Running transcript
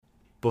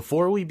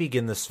Before we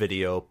begin this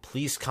video,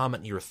 please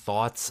comment your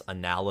thoughts,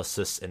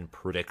 analysis, and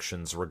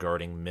predictions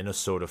regarding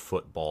Minnesota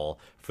football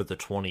for the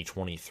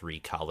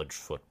 2023 college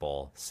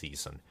football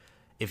season.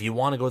 If you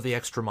want to go the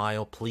extra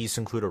mile, please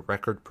include a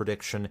record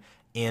prediction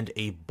and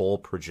a bowl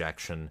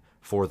projection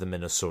for the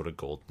Minnesota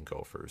Golden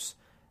Gophers.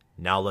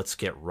 Now let's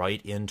get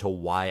right into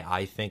why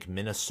I think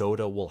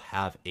Minnesota will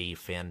have a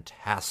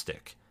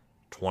fantastic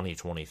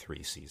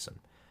 2023 season.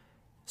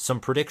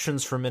 Some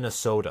predictions for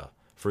Minnesota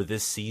for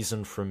this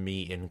season from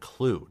me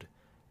include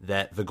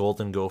that the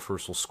Golden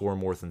Gophers will score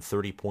more than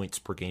 30 points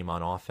per game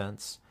on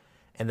offense,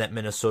 and that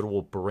Minnesota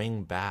will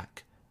bring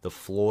back the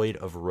Floyd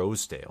of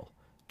Rosedale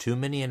to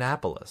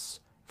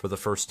Minneapolis for the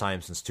first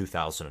time since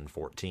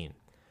 2014.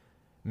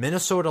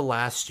 Minnesota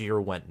last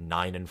year went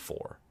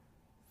 9-4,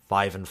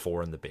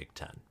 5-4 in the Big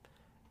Ten,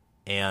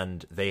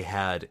 and they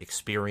had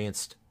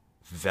experienced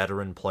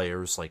veteran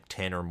players like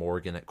Tanner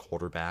Morgan at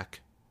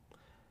quarterback,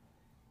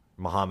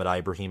 Mohamed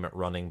Ibrahim at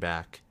running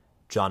back,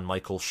 John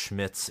Michael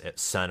Schmitz at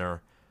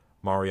center,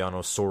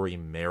 Mariano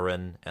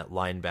Sori-Marin at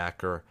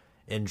linebacker,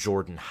 and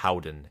Jordan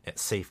Howden at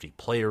safety.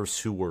 Players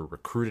who were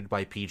recruited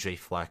by P.J.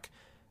 Fleck,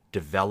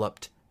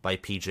 developed by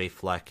P.J.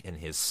 Fleck and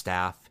his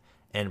staff,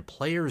 and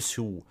players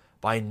who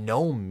by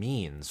no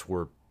means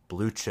were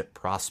blue-chip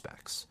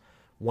prospects.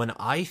 When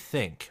I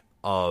think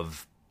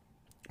of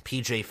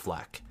P.J.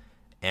 Fleck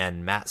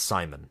and Matt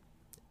Simon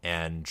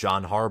and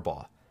John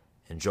Harbaugh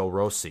and Joe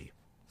Rossi,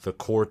 the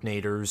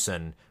coordinators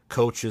and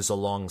coaches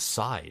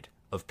alongside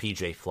of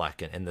P.J.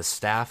 Fleck and the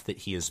staff that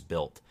he has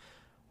built,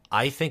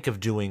 I think of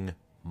doing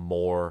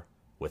more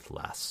with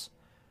less.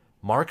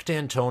 Mark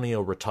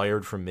Dantonio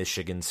retired from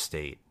Michigan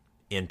State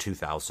in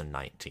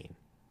 2019,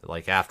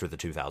 like after the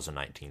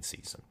 2019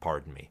 season,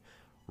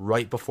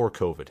 right before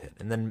COVID hit,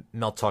 and then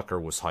Mel Tucker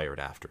was hired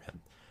after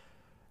him.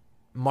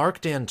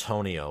 Mark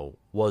Dantonio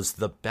was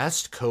the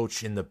best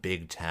coach in the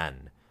Big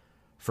Ten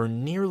for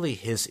nearly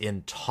his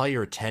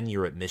entire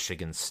tenure at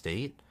Michigan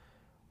State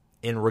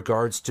in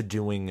regards to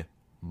doing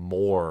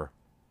more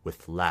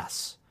with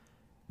less.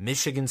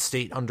 Michigan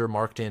State under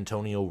Mark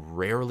Dantonio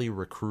rarely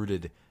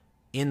recruited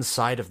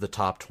inside of the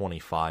top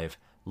 25,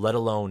 let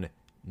alone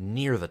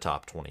near the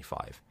top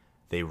 25.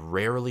 They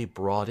rarely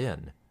brought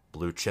in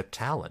blue chip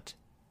talent.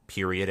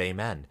 Period.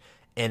 Amen.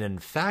 And in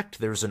fact,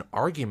 there's an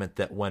argument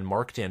that when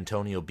Mark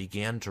Dantonio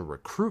began to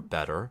recruit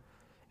better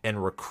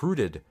and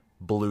recruited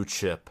blue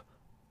chip,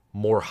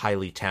 more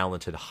highly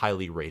talented,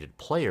 highly rated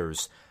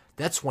players,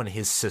 that's when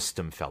his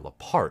system fell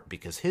apart,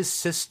 because his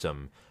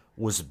system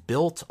was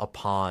built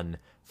upon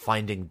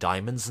finding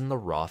diamonds in the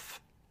rough,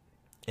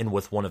 and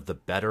with one of the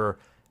better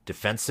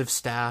defensive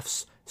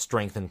staffs,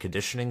 strength and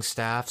conditioning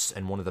staffs,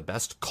 and one of the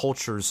best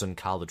cultures in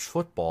college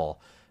football,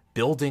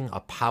 building a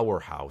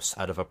powerhouse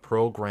out of a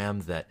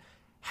program that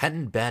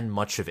hadn't been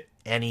much of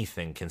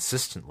anything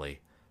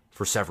consistently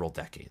for several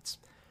decades.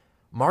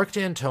 Mark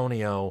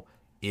Dantonio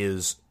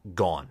is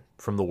gone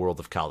from the world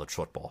of college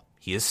football.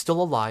 He is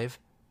still alive,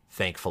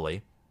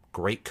 thankfully.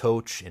 Great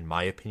coach, in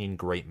my opinion,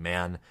 great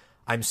man.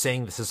 I'm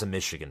saying this as a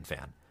Michigan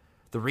fan.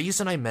 The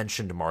reason I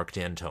mentioned Mark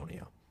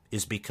Dantonio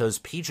is because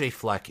P.J.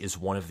 Fleck is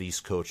one of these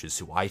coaches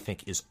who I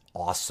think is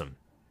awesome.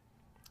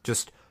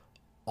 Just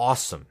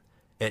awesome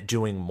at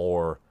doing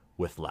more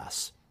with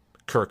less.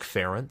 Kirk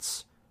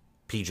Ferentz,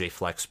 P.J.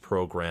 Fleck's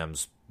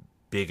program's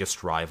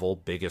biggest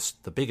rival,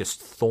 the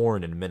biggest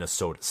thorn in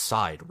Minnesota's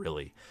side,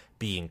 really,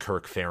 being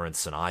Kirk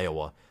Ferentz in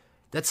Iowa.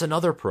 That's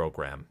another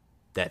program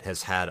that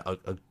has had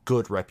a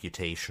good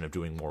reputation of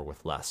doing more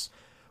with less.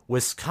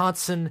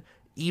 Wisconsin,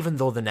 even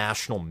though the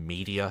national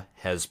media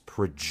has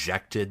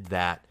projected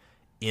that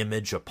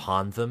image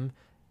upon them,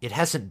 it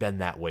hasn't been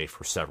that way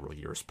for several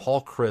years.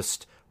 Paul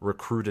Chryst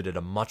recruited at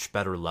a much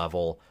better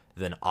level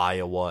than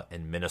Iowa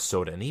and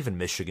Minnesota and even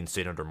Michigan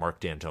State under Mark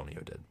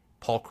Dantonio did.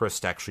 Paul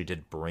Chryst actually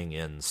did bring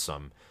in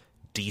some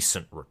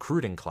decent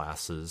recruiting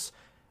classes,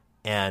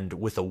 and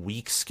with a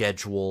weak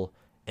schedule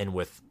and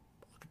with,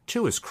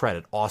 to his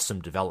credit,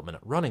 awesome development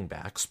at running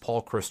backs,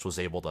 Paul Chryst was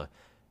able to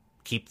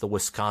keep the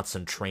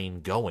Wisconsin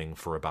train going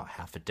for about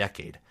half a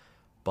decade.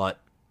 But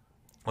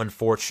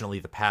unfortunately,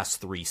 the past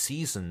 3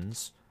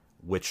 seasons,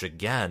 which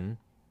again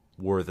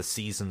were the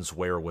seasons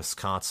where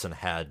Wisconsin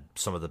had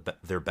some of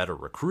their better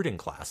recruiting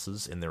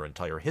classes in their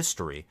entire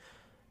history,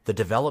 the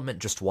development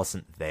just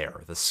wasn't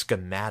there. The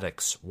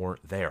schematics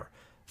weren't there.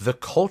 The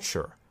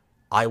culture,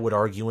 I would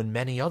argue, and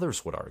many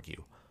others would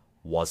argue,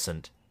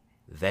 wasn't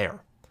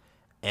there.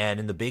 And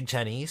in the Big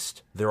Ten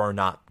East, there are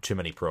not too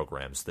many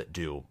programs that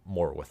do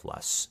more with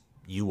less.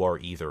 You are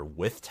either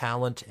with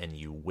talent and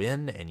you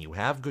win and you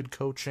have good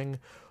coaching,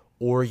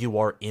 or you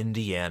are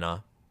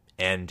Indiana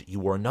and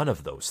you are none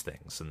of those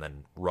things. And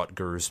then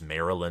Rutgers,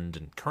 Maryland,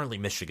 and currently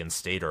Michigan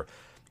State are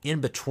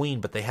in between,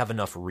 but they have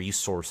enough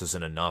resources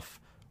and enough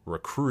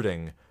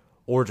recruiting,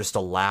 or just a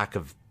lack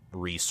of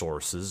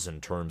resources in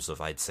terms of,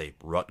 I'd say,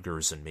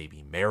 Rutgers and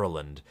maybe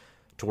Maryland,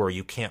 to where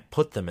you can't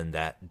put them in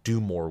that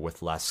do more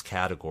with less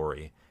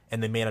category,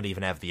 and they may not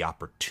even have the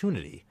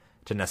opportunity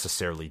to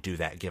necessarily do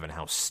that given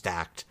how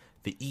stacked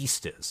the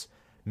East is.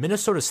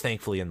 Minnesota's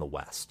thankfully in the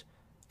West.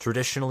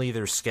 Traditionally,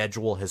 their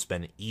schedule has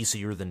been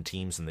easier than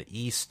teams in the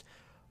East,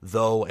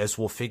 though, as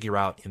we'll figure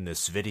out in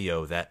this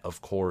video, that,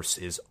 of course,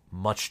 is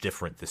much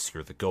different this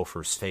year. The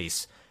Gophers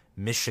face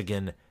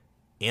Michigan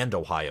and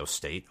Ohio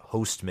State,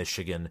 host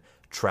Michigan,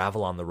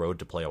 travel on the road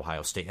to play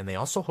Ohio State, and they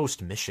also host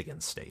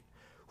Michigan State,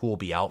 who will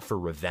be out for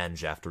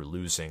revenge after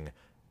losing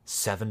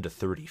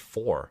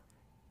 7-34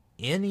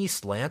 in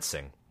East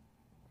Lansing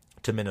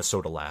to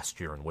Minnesota last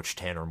year, in which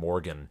Tanner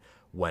Morgan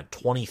went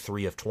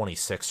 23 of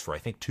 26 for, I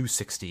think,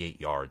 268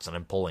 yards, and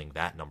I'm pulling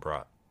that number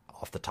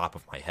off the top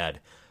of my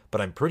head,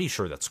 but I'm pretty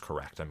sure that's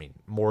correct. I mean,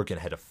 Morgan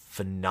had a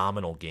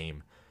phenomenal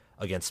game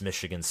against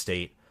Michigan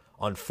State,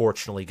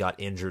 unfortunately got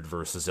injured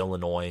versus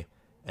Illinois,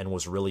 and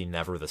was really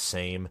never the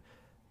same.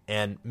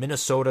 And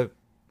Minnesota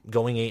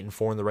going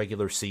 8-4 in the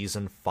regular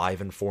season,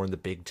 5-4 in the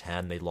Big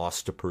Ten. They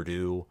lost to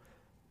Purdue,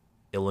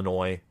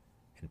 Illinois,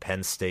 and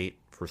Penn State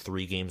for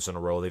 3 games in a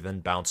row. They then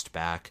bounced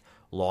back,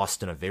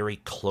 lost in a very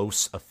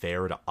close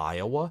affair to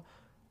Iowa.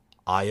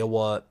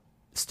 Iowa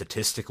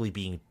statistically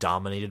being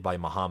dominated by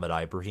Mohamed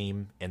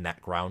Ibrahim in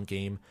that ground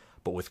game,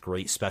 but with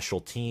great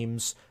special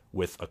teams,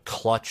 with a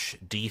clutch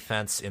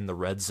defense in the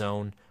red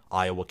zone,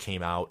 Iowa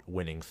came out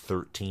winning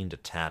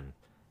 13-10.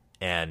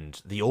 And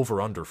the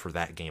over-under for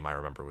that game, I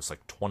remember, was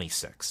like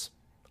 26,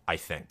 I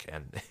think.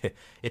 And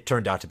it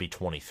turned out to be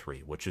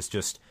 23, which is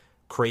just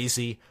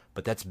crazy.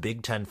 But that's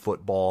Big Ten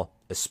football,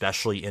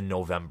 especially in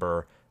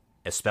November,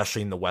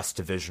 especially in the West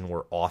Division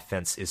where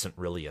offense isn't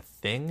really a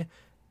thing,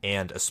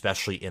 and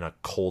especially in a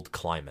cold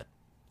climate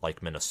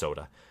like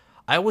Minnesota.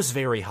 I was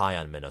very high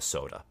on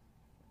Minnesota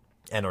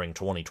entering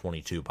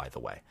 2022, by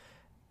the way.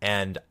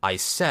 And I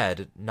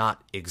said,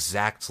 not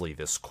exactly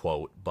this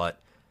quote, but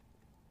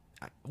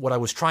what I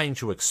was trying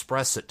to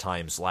express at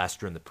times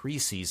last year in the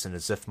preseason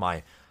is if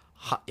my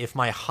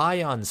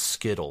high on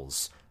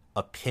Skittles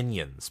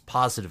opinions,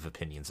 positive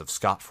opinions of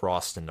Scott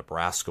Frost in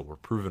Nebraska were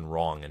proven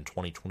wrong in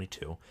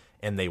 2022,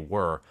 and they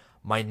were,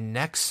 my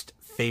next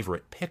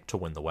favorite pick to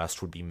win the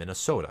West would be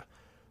Minnesota,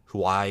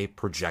 who I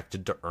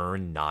projected to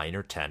earn 9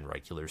 or 10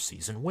 regular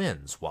season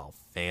wins, while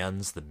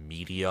fans, the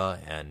media,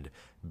 and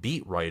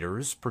beat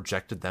writers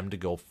projected them to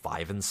go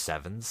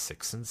 5-7,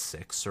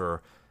 6-6,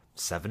 or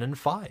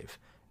 7-5.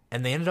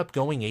 And they ended up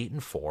going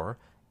 8-4,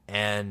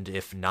 and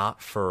if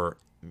not for,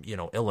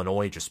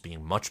 Illinois just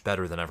being much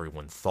better than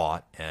everyone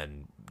thought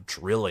and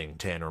drilling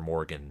Tanner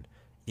Morgan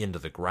into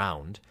the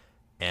ground,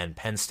 and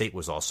Penn State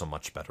was also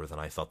much better than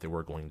I thought they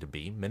were going to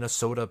be,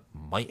 Minnesota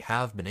might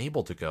have been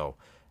able to go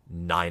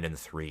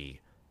 9-3,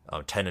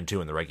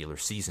 10-2 in the regular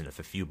season if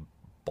a few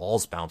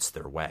balls bounced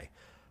their way.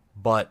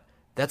 But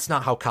that's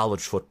not how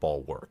college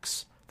football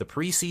works. The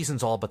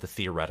preseason's all about the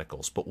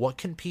theoreticals, but what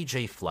can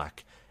PJ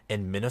Fleck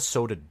and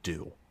Minnesota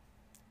do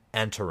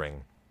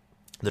entering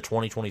the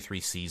 2023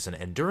 season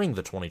and during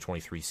the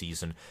 2023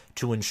 season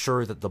to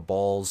ensure that the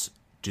balls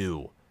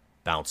do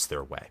bounce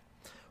their way?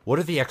 What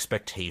are the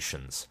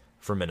expectations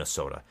for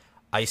Minnesota?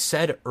 I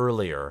said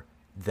earlier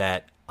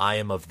that I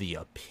am of the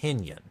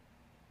opinion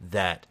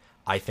that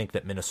I think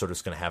that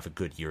Minnesota's going to have a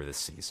good year this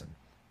season.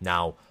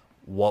 Now,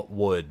 what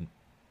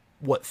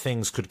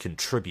things could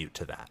contribute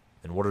to that?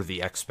 And what are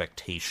the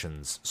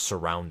expectations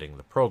surrounding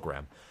the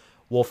program?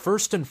 Well,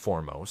 first and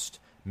foremost,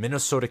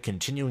 Minnesota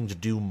continuing to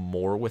do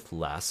more with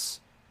less,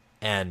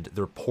 and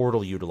their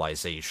portal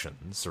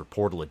utilizations or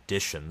portal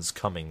additions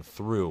coming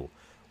through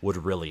would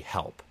really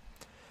help.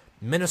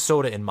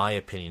 Minnesota, in my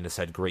opinion, has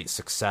had great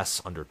success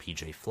under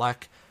PJ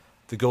Fleck.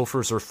 The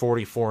Gophers are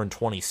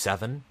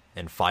 44-27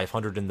 and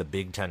 500 in the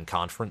Big Ten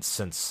Conference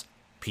since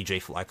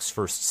PJ Fleck's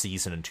first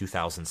season in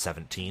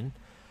 2017.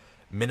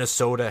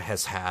 Minnesota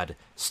has had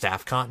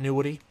staff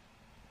continuity.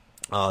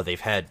 They've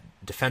had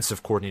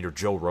defensive coordinator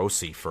Joe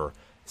Rossi for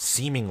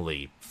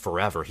seemingly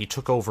forever. He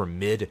took over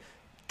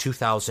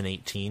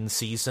mid-2018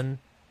 season.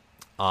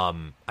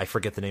 I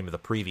forget the name of the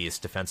previous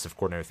defensive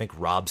coordinator. I think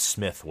Rob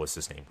Smith was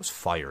his name, was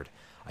fired.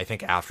 I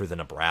think after the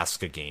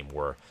Nebraska game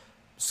where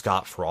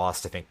Scott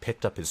Frost, I think,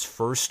 picked up his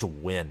first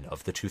win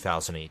of the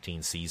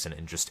 2018 season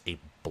in just a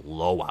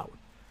blowout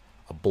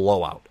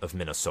of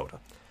Minnesota.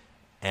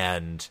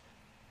 And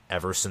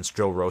ever since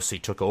Joe Rossi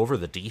took over,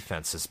 the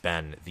defense has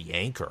been the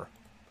anchor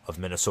of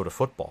Minnesota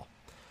football.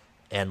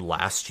 And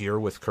last year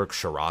with Kirk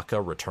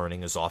Ciarrocca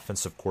returning as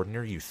offensive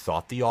coordinator, you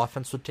thought the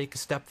offense would take a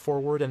step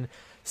forward, and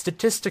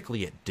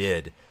statistically it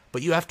did.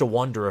 But you have to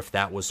wonder if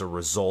that was a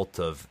result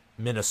of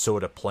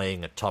Minnesota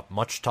playing a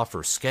much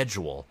tougher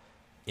schedule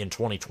in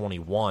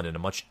 2021 and a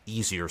much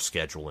easier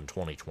schedule in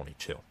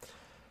 2022.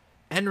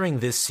 Entering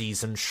this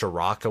season,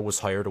 Ciarrocca was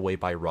hired away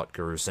by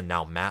Rutgers, and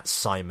now Matt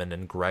Simon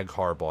and Greg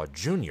Harbaugh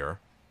Jr.,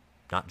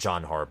 not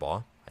John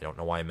Harbaugh, I don't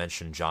know why I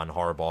mentioned John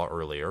Harbaugh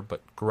earlier,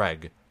 but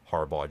Greg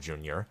Harbaugh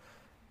Jr.,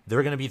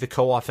 they're going to be the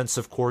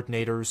co-offensive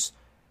coordinators.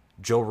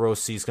 Joe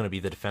Rossi is going to be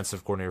the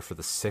defensive coordinator for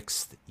the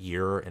 6th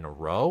year in a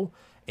row,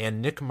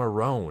 and Nick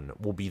Marrone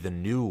will be the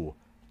new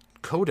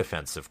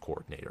co-defensive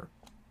coordinator.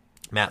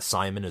 Matt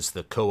Simon is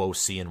the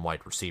co-OC and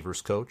wide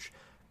receivers coach.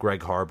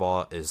 Greg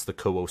Harbaugh is the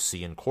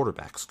co-OC and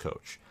quarterbacks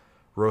coach.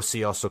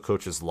 Rossi also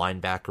coaches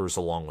linebackers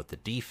along with the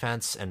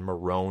defense, and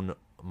Marrone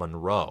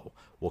Monroe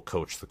will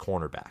coach the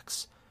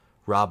cornerbacks.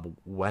 Rob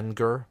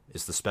Wenger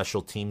is the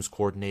special teams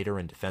coordinator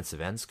and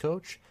defensive ends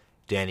coach.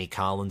 Danny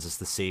Collins is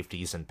the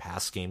safeties and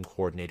pass game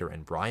coordinator,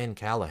 and Brian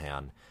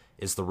Callahan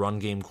is the run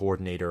game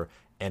coordinator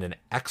and an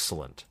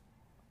excellent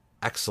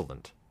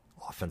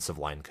offensive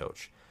line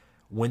coach.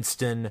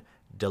 Winston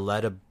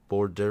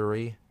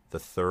Delettaborduri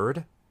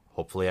III,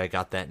 hopefully I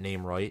got that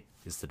name right,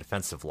 is the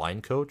defensive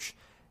line coach.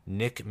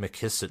 Nick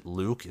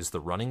McKissitt-Luke is the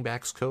running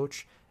backs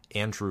coach.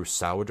 Andrew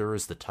Sauder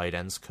is the tight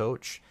ends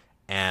coach.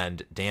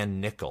 And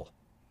Dan Nickel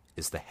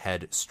is the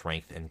head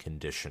strength and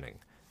conditioning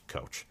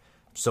coach.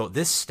 So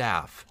this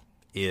staff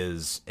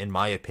is, in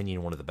my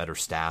opinion, one of the better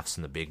staffs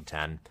in the Big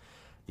Ten.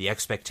 The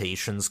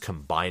expectations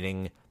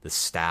combining the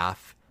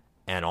staff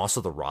and also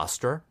the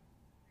roster.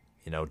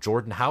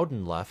 Jordan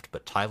Howden left,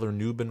 but Tyler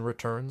Nubin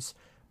returns.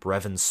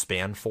 Brevin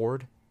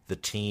Spanford, the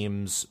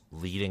team's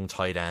leading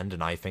tight end,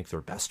 and I think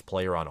their best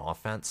player on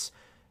offense,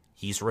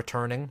 he's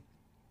returning.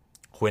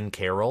 Quinn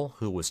Carroll,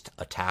 who was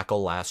a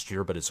tackle last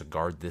year but is a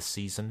guard this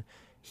season,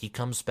 he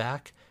comes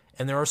back.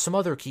 And there are some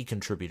other key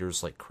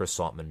contributors like Chris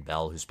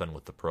Autman-Bell, who's been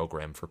with the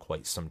program for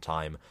quite some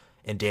time,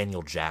 and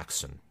Daniel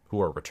Jackson, who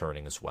are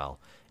returning as well.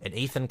 And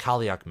Ethan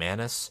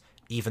Kaliakmanis,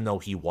 even though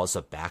he was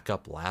a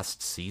backup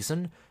last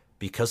season,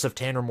 because of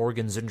Tanner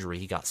Morgan's injury,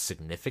 he got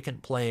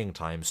significant playing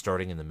time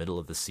starting in the middle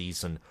of the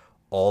season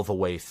all the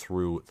way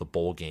through the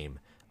bowl game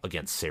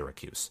against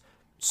Syracuse.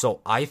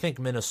 So I think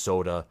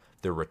Minnesota,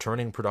 their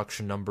returning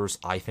production numbers,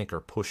 I think are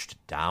pushed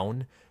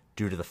down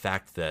due to the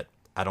fact that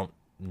I don't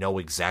know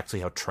exactly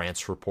how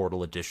transfer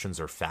portal additions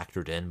are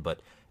factored in,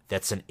 but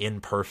that's an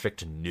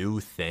imperfect new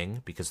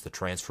thing because the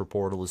transfer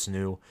portal is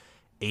new.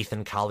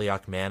 Ethan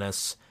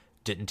Kaliakmanis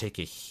didn't take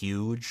a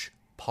huge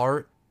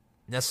part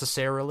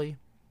necessarily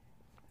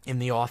in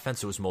the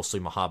offense. It was mostly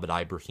Mohamed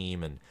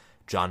Ibrahim and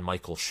John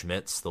Michael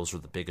Schmitz. Those were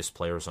the biggest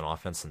players on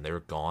offense, and they're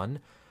gone.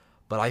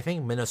 But I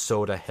think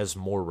Minnesota has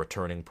more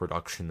returning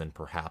production than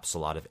perhaps a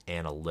lot of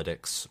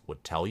analytics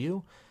would tell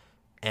you.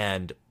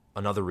 And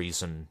another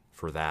reason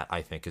for that,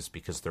 I think, is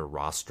because their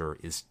roster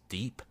is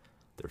deep.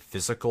 They're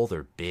physical.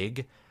 They're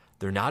big.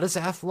 They're not as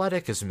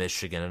athletic as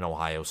Michigan and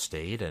Ohio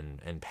State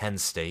and Penn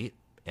State,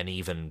 and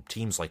even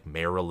teams like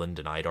Maryland,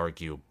 and I'd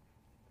argue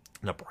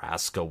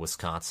Nebraska,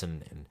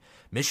 Wisconsin, and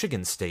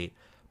Michigan State.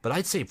 But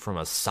I'd say from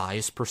a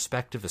size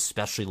perspective,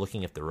 especially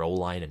looking at their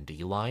O-line and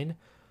D-line,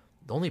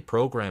 the only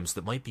programs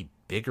that might be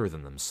bigger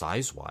than them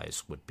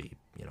size-wise would be,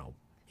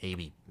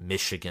 maybe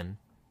Michigan,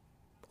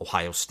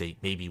 Ohio State,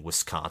 maybe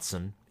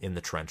Wisconsin in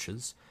the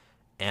trenches.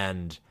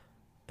 And,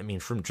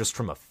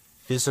 from a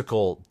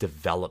physical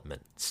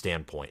development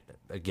standpoint,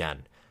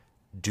 again,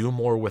 do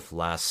more with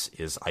less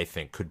is, I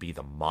think, could be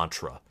the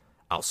mantra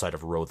outside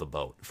of row the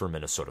boat for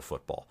Minnesota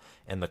football.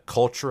 And the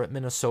culture at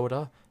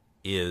Minnesota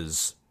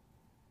is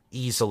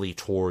easily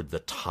toward the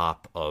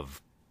top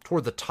of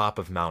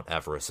Mount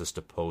Everest as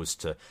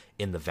opposed to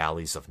in the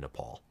valleys of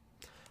Nepal.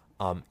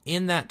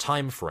 In that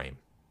time frame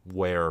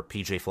where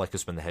PJ Fleck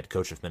has been the head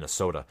coach of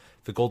Minnesota,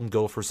 the Golden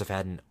Gophers have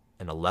had an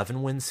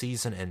 11-win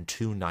season and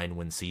 2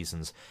 9-win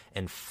seasons,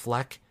 and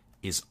Fleck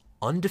is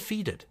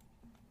undefeated.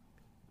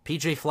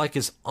 PJ Fleck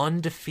is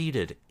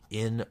undefeated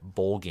in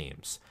bowl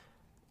games.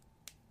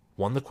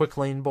 Won the Quick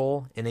Lane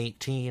Bowl in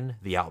 18,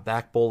 the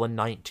Outback Bowl in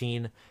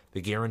 19,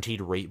 the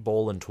Guaranteed Rate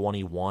Bowl in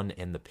 21,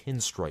 and the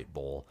Pinstripe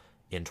Bowl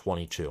in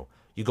 22.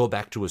 You go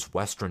back to his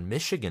Western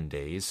Michigan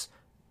days,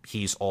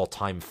 he's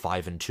all-time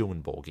 5-2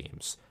 in bowl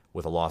games,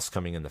 with a loss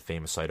coming in the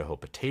famous Idaho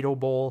Potato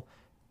Bowl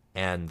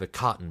and the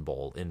Cotton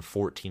Bowl in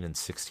 14 and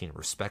 16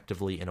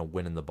 respectively, and a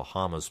win in the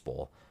Bahamas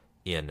Bowl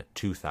in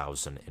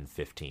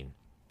 2015.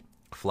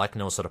 Fleck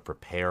knows how to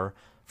prepare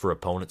for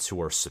opponents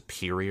who are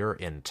superior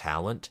in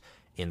talent,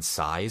 in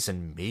size,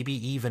 and maybe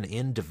even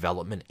in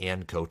development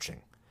and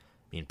coaching.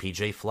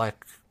 PJ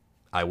Fleck,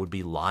 I would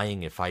be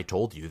lying if I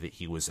told you that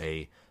he was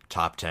a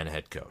top 10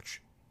 head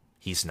coach.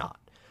 He's not.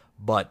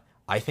 But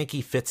I think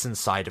he fits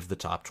inside of the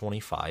top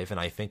 25, and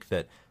I think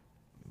that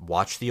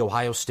watch the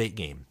Ohio State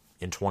game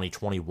in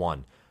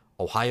 2021.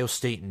 Ohio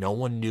State, no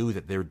one knew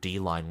that their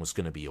D-line was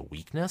going to be a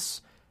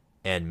weakness,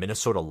 and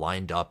Minnesota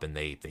lined up and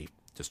they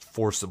just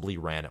forcibly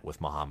ran it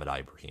with Mohamed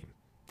Ibrahim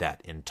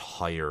that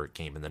entire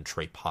game, and then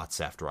Trey Potts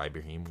after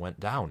Ibrahim went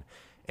down.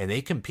 And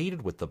they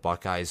competed with the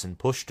Buckeyes and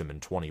pushed them in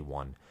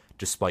 21,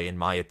 despite, in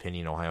my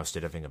opinion, Ohio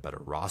State having a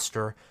better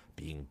roster,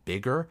 being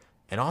bigger,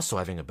 and also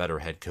having a better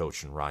head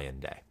coach in Ryan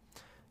Day.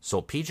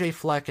 So PJ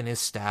Fleck and his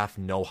staff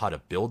know how to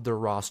build their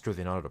roster,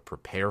 they know how to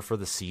prepare for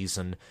the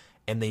season,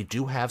 and they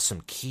do have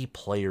some key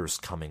players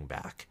coming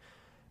back.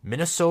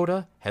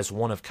 Minnesota has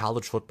one of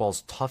college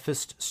football's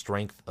toughest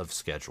strength of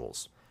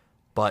schedules,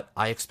 but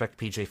I expect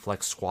PJ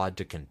Fleck's squad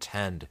to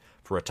contend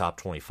for a top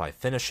 25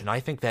 finish, and I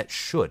think that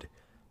should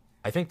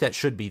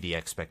be the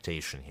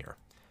expectation here.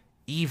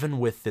 Even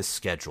with this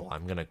schedule,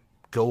 I'm going to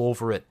go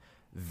over it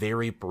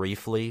very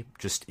briefly,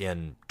 just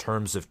in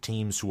terms of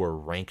teams who are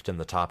ranked in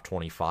the top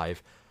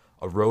 25.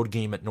 A road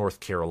game at North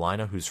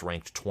Carolina, who's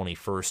ranked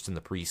 21st in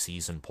the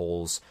preseason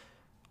polls.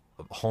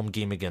 A home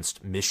game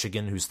against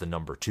Michigan, who's the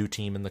number 2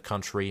 team in the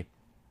country.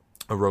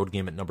 a road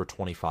game at number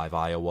 25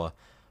 Iowa,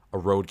 a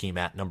road game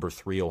at number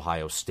 3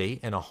 Ohio State,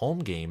 and a home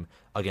game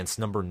against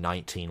number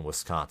 19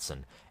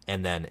 Wisconsin.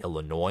 And then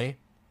Illinois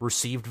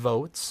received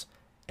votes,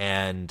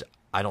 and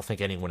I don't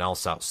think anyone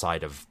else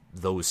outside of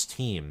those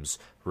teams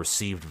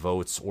received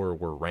votes or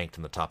were ranked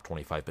in the top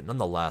 25, but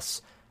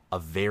nonetheless, a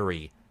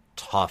very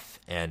tough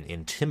and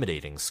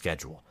intimidating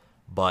schedule.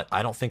 But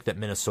I don't think that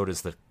Minnesota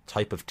is the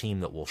type of team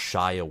that will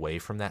shy away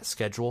from that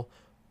schedule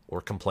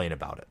or complain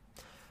about it.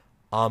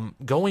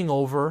 Going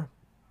over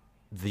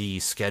the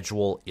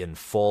schedule in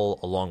full,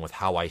 along with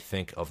how I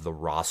think of the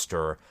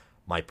roster,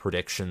 my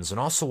predictions, and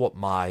also what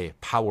my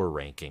power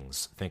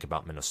rankings think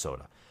about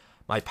Minnesota.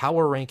 My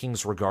power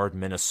rankings regard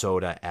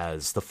Minnesota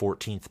as the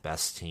 14th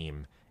best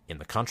team in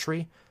the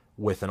country,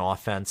 with an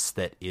offense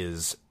that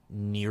is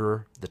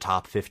near the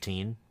top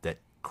 15, that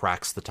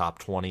cracks the top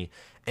 20,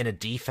 and a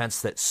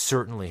defense that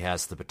certainly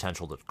has the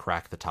potential to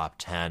crack the top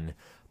 10.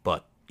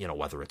 But,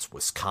 whether it's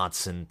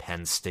Wisconsin,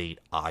 Penn State,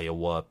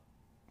 Iowa,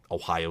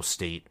 Ohio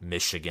State,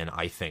 Michigan,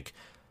 I think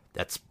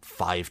that's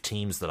 5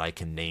 teams that I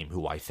can name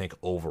who I think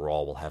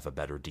overall will have a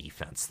better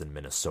defense than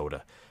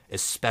Minnesota,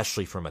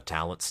 especially from a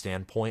talent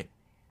standpoint.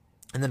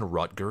 And then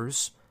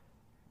Rutgers.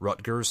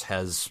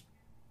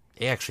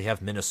 They actually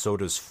have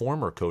Minnesota's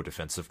former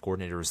co-defensive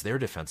coordinator as their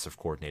defensive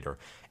coordinator,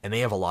 and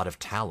they have a lot of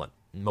talent,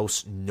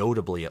 most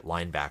notably at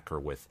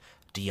linebacker with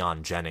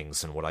Deion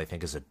Jennings and what I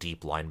think is a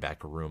deep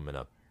linebacker room and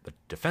a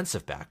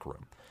defensive back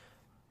room.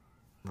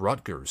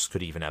 Rutgers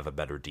could even have a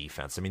better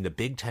defense. I mean, the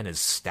Big Ten is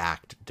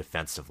stacked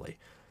defensively.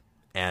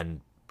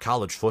 And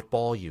college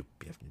football, you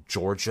have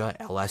Georgia,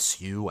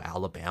 LSU,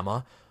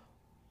 Alabama.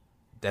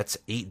 That's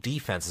 8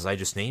 defenses I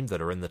just named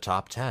that are in the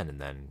top 10. And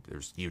then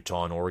there's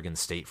Utah and Oregon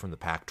State from the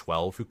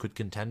Pac-12 who could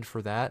contend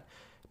for that.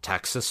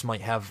 Texas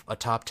might have a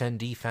top 10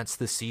 defense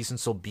this season.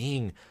 So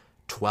being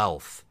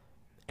 12th,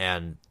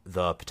 and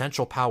the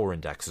potential power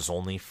index is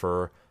only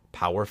for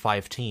Power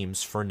 5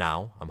 teams for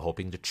now. I'm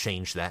hoping to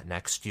change that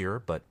next year,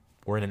 but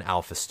we're in an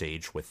alpha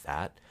stage with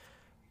that.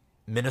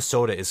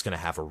 Minnesota is going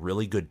to have a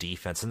really good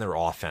defense, and their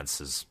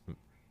offense is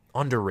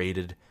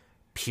underrated,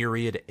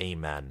 period,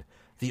 amen.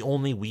 The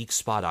only weak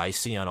spot I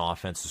see on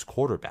offense is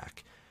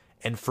quarterback.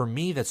 And for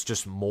me, that's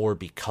just more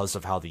because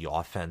of how the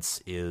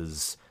offense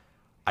is,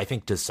 I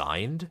think,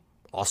 designed.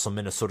 Also,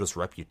 Minnesota's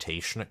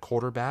reputation at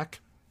quarterback.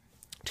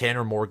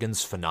 Tanner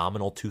Morgan's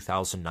phenomenal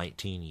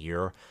 2019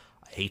 year,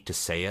 I hate to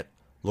say it,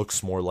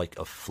 looks more like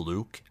a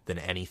fluke than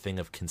anything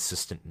of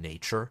consistent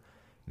nature.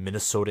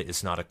 Minnesota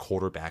is not a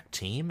quarterback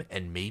team,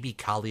 and maybe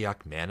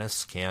Kaliak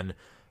Manis can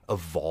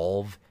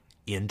evolve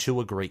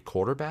into a great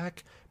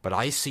quarterback, but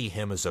I see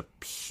him as a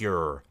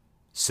pure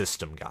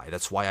system guy.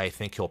 That's why I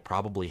think he'll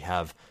probably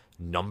have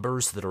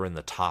numbers that are in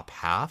the top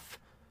half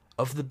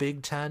of the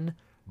Big Ten,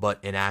 but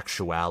in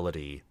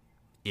actuality,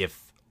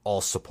 if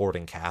all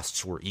supporting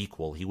casts were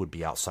equal, he would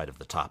be outside of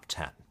the top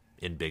 10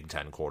 in Big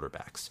Ten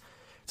quarterbacks.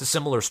 It's a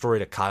similar story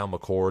to Kyle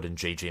McCord and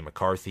J.J.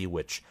 McCarthy,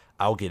 which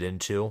I'll get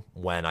into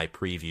when I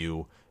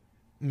preview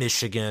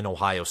Michigan,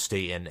 Ohio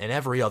State, and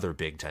every other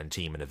Big Ten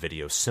team in a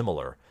video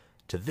similar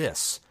to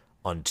this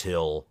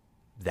until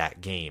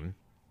that game,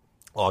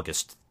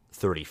 August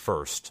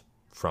 31st.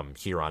 From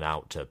here on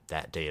out to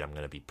that date, I'm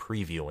going to be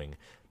previewing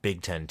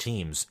Big Ten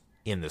teams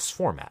in this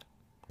format.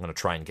 I'm going to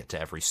try and get to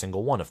every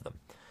single one of them.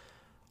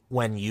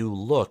 When you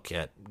look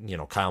at,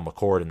 Kyle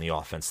McCord and the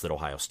offense that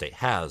Ohio State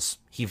has,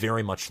 he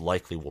very much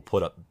likely will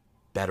put up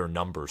better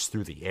numbers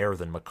through the air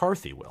than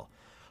McCarthy will.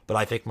 But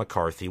I think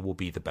McCarthy will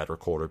be the better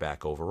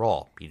quarterback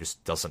overall. He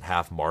just doesn't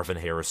have Marvin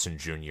Harrison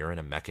Jr. and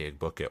Emeka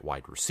Egbuka at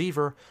wide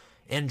receiver,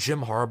 and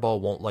Jim Harbaugh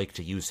won't like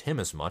to use him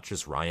as much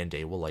as Ryan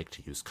Day will like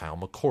to use Kyle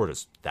McCord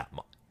as that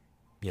much.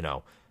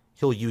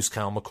 He'll use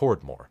Kyle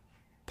McCord more.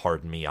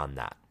 Pardon me on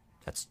that.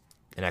 That's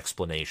an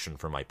explanation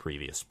for my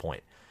previous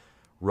point.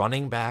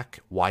 Running back,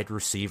 wide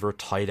receiver,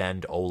 tight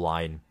end,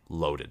 O-line,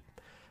 loaded.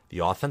 The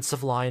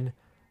offensive line,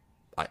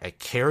 I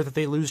care that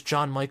they lose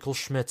John Michael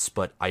Schmitz,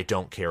 but I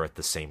don't care at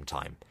the same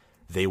time.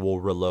 They will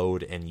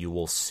reload, and you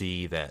will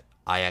see that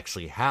I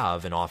actually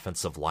have an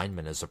offensive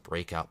lineman as a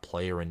breakout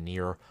player and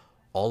near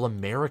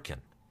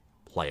All-American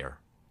player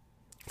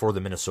for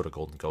the Minnesota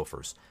Golden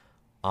Gophers.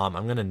 I'm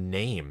going to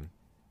name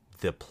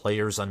the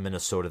players on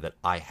Minnesota that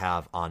I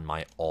have on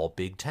my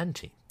All-Big Ten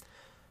team.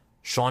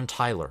 Sean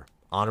Tyler,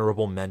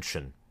 honorable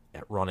mention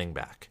at running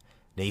back.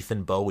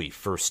 Nathan Bowie,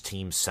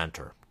 first-team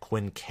center.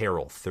 Quinn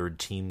Carroll,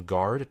 third-team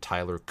guard.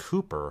 Tyler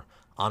Cooper,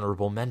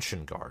 honorable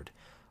mention guard.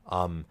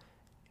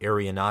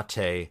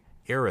 Arianate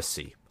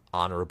Arisi,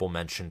 honorable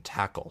mention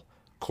tackle.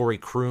 Corey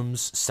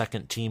Crooms,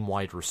 second-team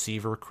wide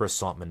receiver.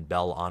 Chris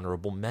Altman-Bell,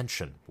 honorable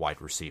mention wide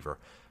receiver.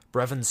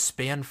 Brevin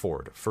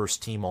Spanford,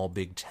 first-team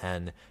All-Big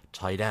Ten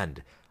tight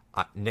end.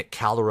 Nick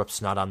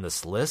Callerup's not on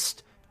this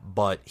list,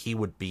 but he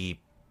would be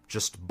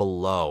just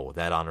below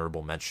that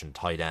honorable mention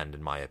tight end,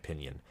 in my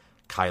opinion.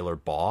 Kyler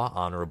Baugh,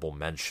 honorable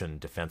mention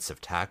defensive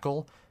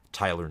tackle.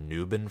 Tyler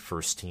Nubin,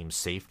 first-team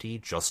safety.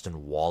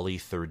 Justin Wally,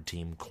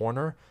 third-team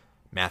corner.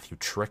 Matthew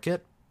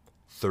Trickett,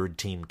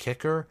 third-team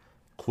kicker.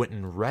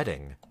 Quentin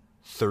Redding,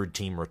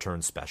 third-team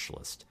return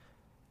specialist.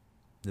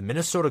 the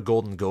Minnesota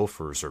Golden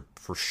Gophers are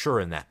for sure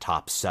in that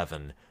top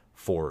 7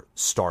 for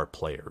star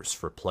players,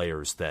 for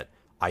players that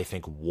I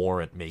think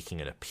warrant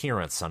making an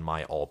appearance on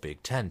my All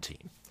Big Ten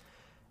team.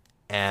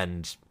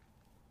 And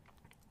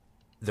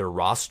their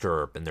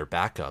roster and their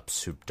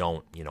backups who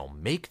don't,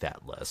 make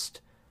that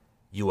list,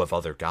 you have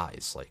other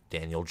guys like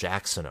Daniel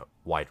Jackson at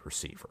wide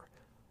receiver,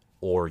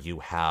 or you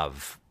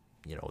have,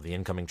 the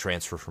incoming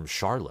transfer from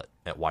Charlotte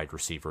at wide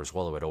receiver as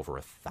well, who had over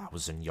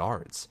 1,000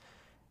 yards.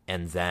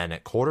 And then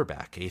at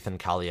quarterback, Ethan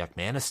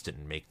Kaliak-Manis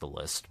didn't make the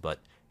list, but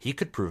he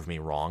could prove me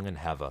wrong and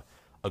have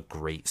a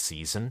great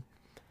season.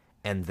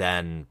 And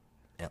then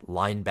at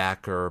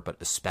linebacker, but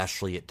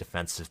especially at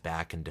defensive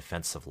back and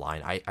defensive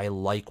line, I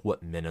like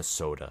what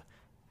Minnesota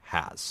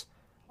has.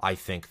 I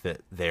think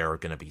that they're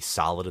going to be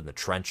solid in the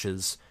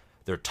trenches.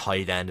 Their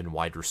tight end and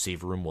wide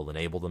receiver room will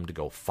enable them to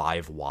go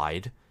 5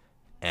 wide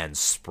and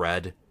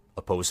spread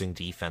opposing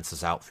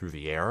defenses out through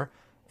the air.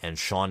 And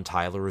Sean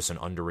Tyler is an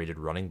underrated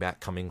running back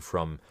coming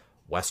from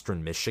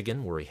Western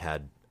Michigan, where he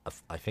had,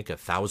 I think,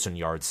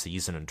 1,000-yard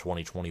season in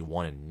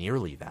 2021 and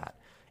nearly that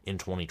in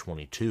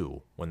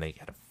 2022 when they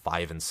had a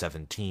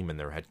 5-7 team and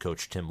their head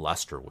coach Tim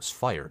Lester was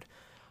fired.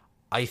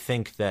 I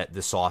think that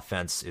this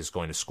offense is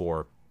going to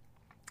score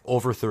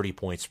over 30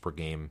 points per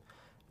game.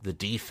 The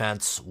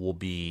defense will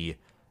be,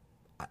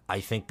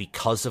 I think,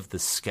 because of the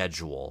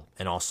schedule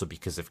and also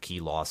because of key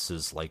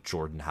losses like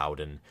Jordan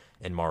Howden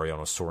and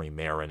Mariano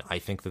Sori-Marin, I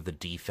think that the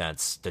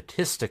defense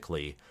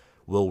statistically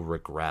will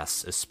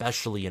regress,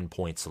 especially in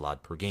points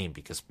allowed per game,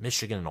 because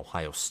Michigan and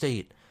Ohio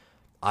State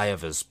I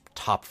have as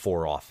top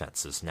 4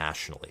 offenses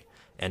nationally.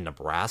 And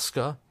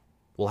Nebraska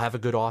will have a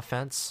good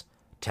offense.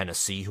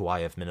 Tennessee, who I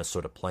have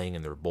Minnesota playing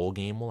in their bowl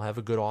game, will have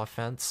a good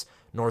offense.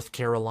 North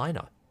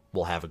Carolina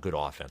will have a good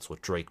offense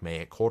with Drake May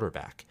at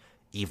quarterback,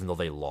 even though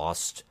they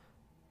lost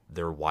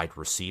their wide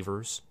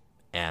receivers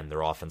and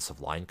their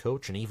offensive line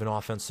coach and even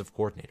offensive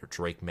coordinator.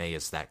 Drake May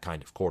is that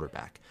kind of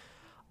quarterback.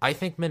 I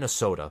think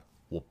Minnesota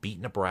will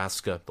beat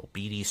Nebraska. They'll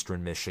beat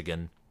Eastern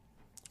Michigan.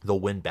 They'll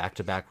win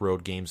back-to-back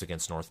road games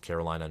against North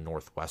Carolina and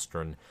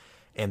Northwestern,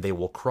 and they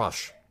will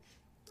crush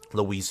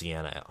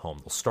Louisiana at home.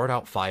 They'll start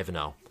out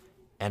 5-0,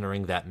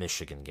 entering that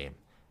Michigan game.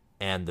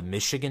 And the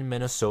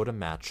Michigan-Minnesota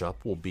matchup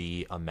will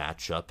be a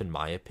matchup, in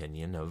my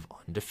opinion, of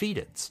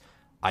undefeateds.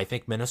 I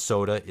think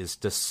Minnesota is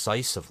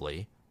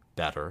decisively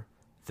better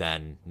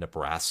than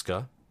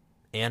Nebraska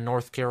and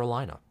North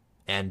Carolina,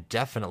 and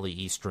definitely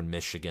Eastern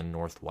Michigan,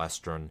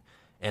 Northwestern,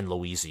 and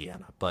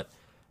Louisiana. But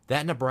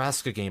that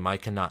Nebraska game, I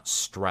cannot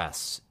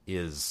stress,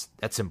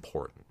 that's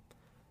important.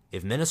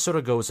 If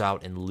Minnesota goes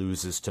out and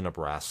loses to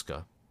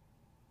Nebraska,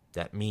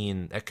 that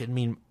could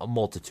mean a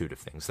multitude of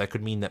things. That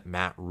could mean that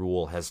Matt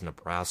Rule has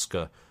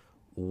Nebraska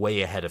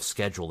way ahead of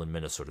schedule and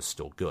Minnesota's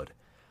still good.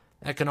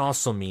 That can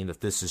also mean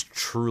that this is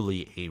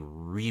truly a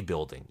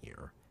rebuilding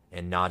year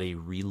and not a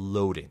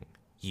reloading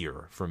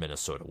year for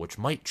Minnesota, which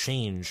might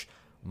change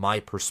my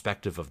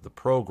perspective of the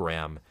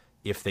program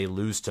if they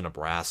lose to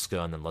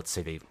Nebraska and then let's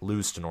say they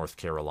lose to North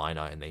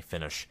Carolina and they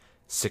finish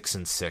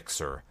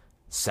 6-6 or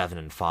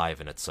 7-5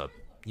 and it's a,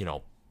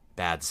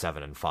 bad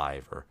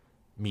 7-5 or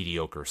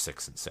mediocre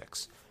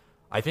 6-6.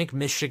 I think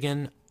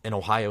Michigan and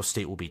Ohio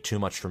State will be too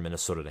much for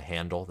Minnesota to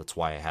handle. That's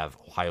why I have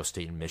Ohio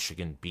State and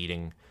Michigan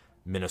beating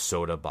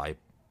Minnesota by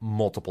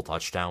multiple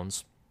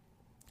touchdowns,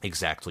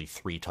 exactly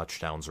 3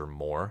 touchdowns or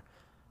more.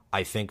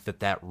 I think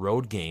that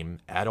road game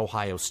at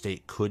Ohio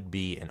State could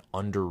be an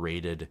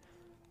underrated,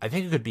 I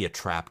think it could be a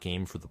trap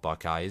game for the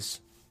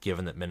Buckeyes,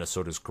 given that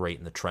Minnesota's great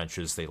in the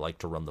trenches. They like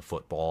to run the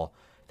football.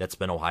 That's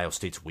been Ohio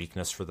State's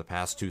weakness for the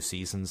past 2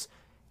 seasons.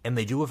 And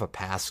they do have a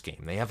pass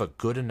game. They have a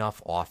good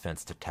enough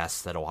offense to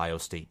test that Ohio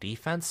State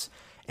defense.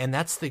 And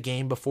that's the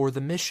game before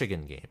the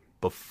Michigan game,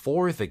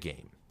 before the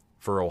game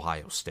for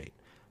Ohio State.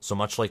 So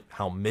much like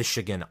how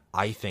Michigan,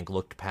 I think,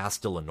 looked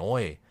past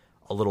Illinois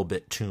a little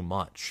bit too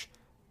much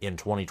in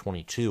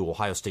 2022,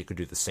 Ohio State could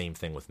do the same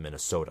thing with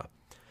Minnesota.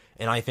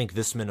 And I think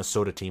this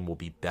Minnesota team will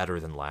be better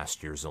than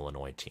last year's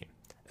Illinois team,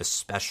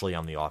 especially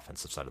on the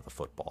offensive side of the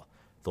football.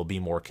 They'll be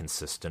more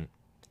consistent,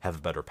 have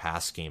a better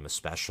pass game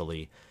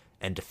especially,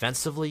 and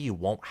defensively you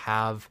won't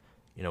have,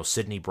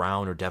 Sidney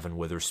Brown or Devin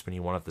Witherspoon.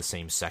 You won't have the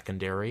same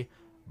secondary,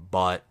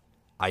 but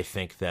I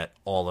think that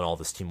all in all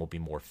this team will be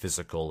more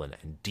physical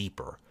and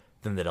deeper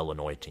than that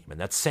Illinois team, and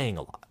that's saying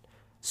a lot.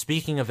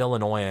 Speaking of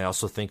Illinois, I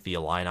also think the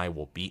Illini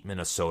will beat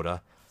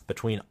Minnesota.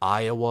 Between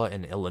Iowa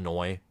and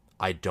Illinois,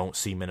 I don't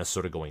see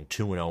Minnesota going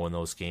 2-0 in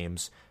those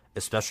games,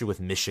 especially with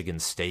Michigan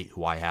State,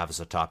 who I have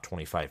as a top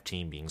 25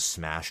 team, being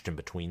smashed in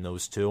between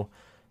those two.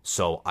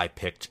 So I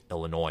picked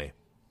Illinois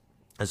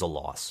as a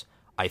loss.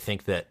 I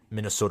think that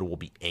Minnesota will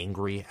be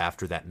angry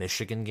after that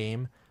Michigan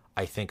game.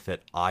 I think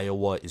that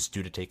Iowa is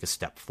due to take a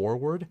step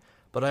forward,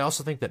 but I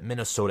also think that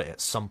Minnesota at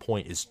some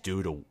point is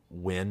due to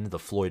win the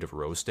Floyd of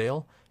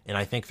Rosedale, and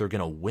I think they're going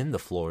to win the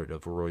Floyd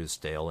of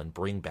Rosedale and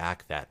bring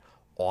back that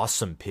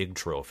awesome pig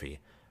trophy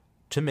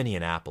to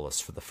Minneapolis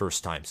for the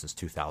first time since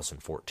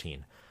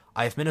 2014.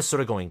 I have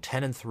Minnesota going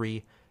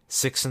 10-3,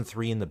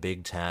 6-3 in the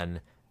Big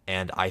Ten,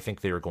 and I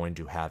think they are going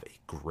to have a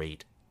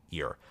great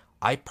year.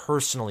 I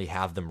personally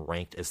have them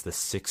ranked as the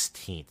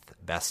 16th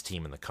best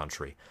team in the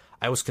country.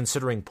 I was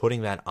considering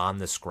putting that on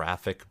this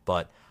graphic,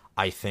 but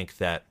I think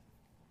that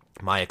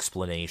my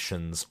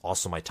explanations,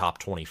 also my top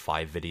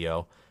 25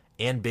 video,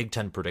 and Big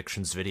Ten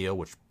predictions video,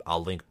 which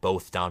I'll link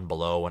both down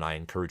below, and I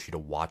encourage you to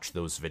watch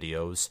those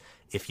videos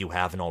if you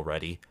haven't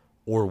already,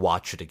 or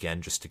watch it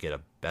again just to get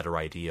a better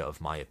idea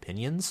of my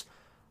opinions.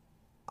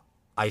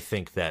 I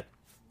think that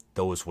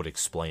those would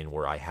explain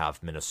where I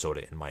have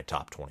Minnesota in my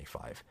top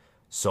 25.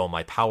 So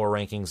my power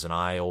rankings and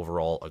I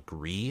overall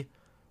agree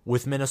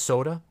with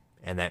Minnesota,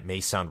 and that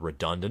may sound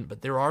redundant,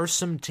 but there are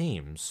some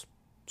teams,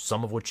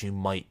 some of which you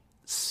might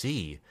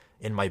see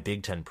in my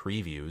Big Ten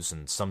previews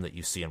and some that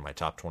you see in my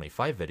top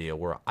 25 video,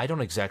 where I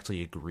don't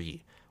exactly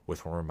agree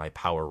with where my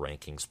power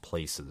rankings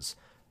places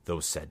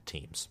those said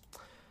teams.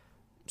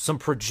 Some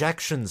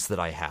projections that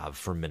I have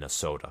for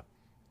Minnesota.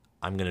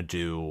 I'm going to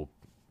do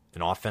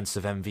an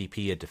offensive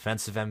MVP, a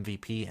defensive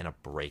MVP, and a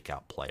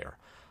breakout player.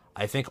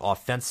 I think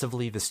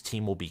offensively this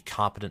team will be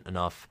competent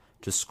enough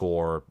to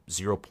score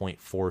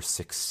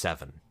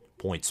 0.467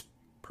 points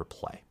per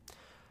play.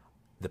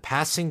 The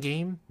passing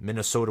game,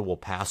 Minnesota will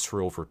pass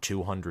for over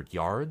 200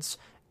 yards,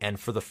 and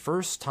for the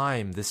first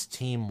time, this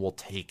team will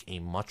take a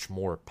much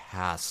more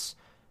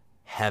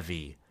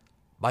pass-heavy,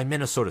 by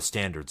Minnesota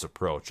standards,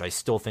 approach. I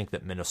still think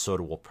that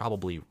Minnesota will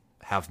probably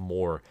have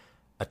more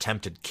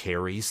attempted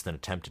carries than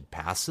attempted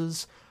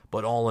passes,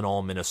 but all in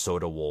all,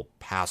 Minnesota will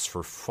pass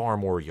for far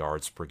more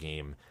yards per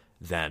game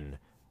than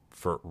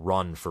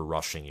run for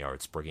rushing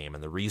yards per game.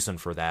 And the reason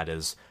for that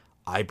is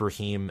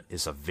Ibrahim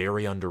is a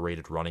very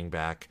underrated running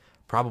back,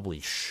 probably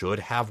should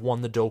have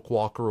won the Doak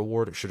Walker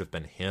Award. It should have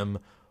been him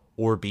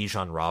or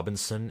Bijan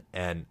Robinson,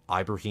 and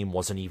Ibrahim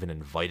wasn't even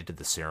invited to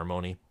the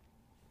ceremony,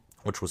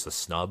 which was a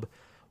snub.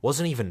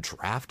 Wasn't even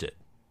drafted,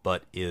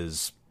 but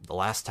is, the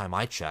last time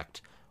I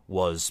checked,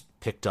 was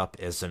picked up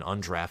as an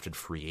undrafted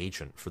free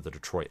agent for the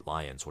Detroit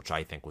Lions, which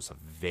I think was a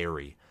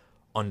very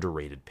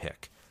underrated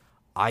pick.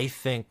 I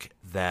think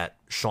that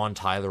Sean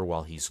Tyler,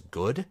 while he's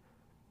good,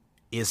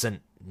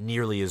 isn't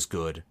nearly as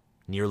good,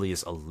 nearly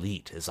as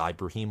elite as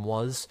Ibrahim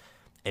was.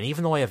 And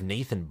even though I have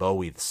Nathan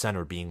Bowie, the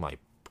center, being my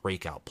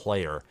breakout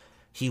player,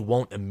 he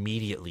won't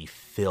immediately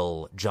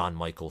fill John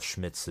Michael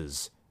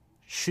Schmitz's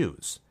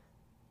shoes.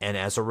 And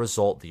as a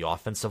result, the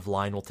offensive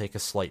line will take a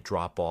slight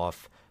drop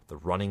off. The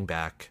running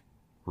back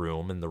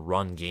room and the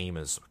run game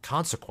as a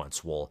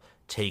consequence will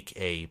take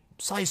a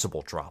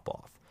sizable drop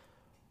off.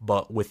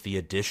 But with the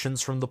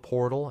additions from the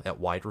portal at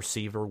wide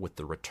receiver, with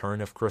the return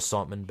of Chris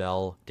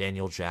Autman-Bell,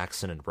 Daniel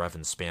Jackson, and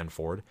Brevin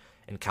Spanford,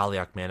 and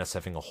Kaliakmanis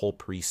having a whole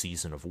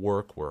preseason of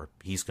work where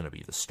he's going to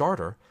be the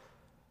starter,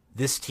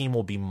 this team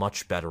will be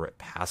much better at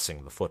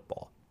passing the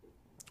football.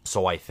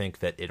 So I think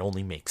that it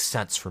only makes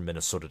sense for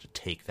Minnesota to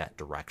take that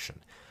direction.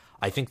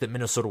 I think that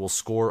Minnesota will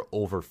score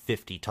over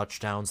 50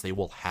 touchdowns. They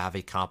will have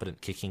a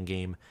competent kicking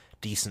game,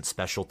 decent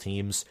special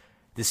teams.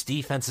 This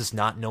defense is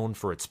not known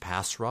for its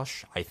pass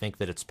rush. I think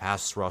that its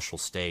pass rush will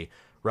stay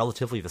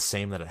relatively the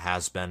same that it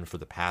has been for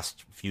the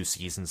past few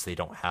seasons. They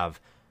don't have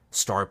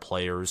star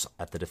players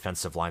at the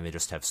defensive line. They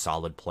just have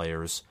solid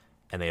players,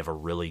 and they have a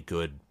really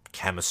good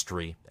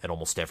chemistry at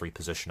almost every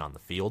position on the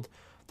field.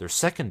 Their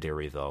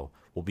secondary, though,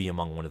 will be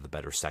among one of the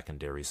better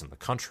secondaries in the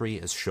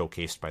country, as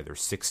showcased by their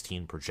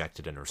 16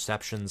 projected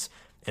interceptions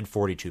and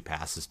 42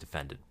 passes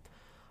defended.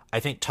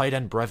 I think tight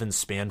end Brevin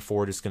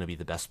Spanford is going to be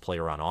the best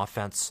player on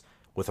offense,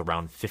 with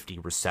around 50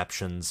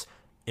 receptions,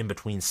 in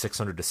between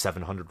 600 to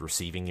 700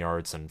 receiving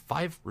yards, and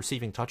 5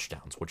 receiving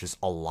touchdowns, which is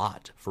a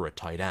lot for a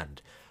tight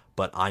end.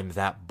 But I'm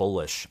that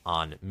bullish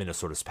on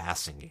Minnesota's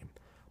passing game.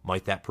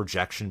 Might that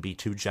projection be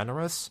too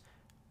generous?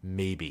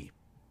 Maybe.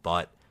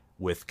 But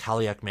with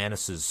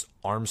Kaliakmanis'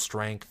 arm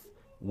strength,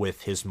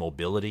 with his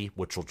mobility,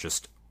 which will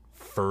just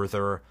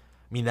further,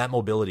 that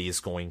mobility is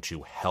going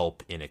to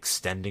help in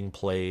extending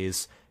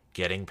plays,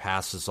 getting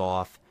passes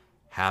off,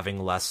 having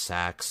less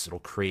sacks. It'll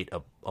create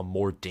a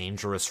more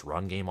dangerous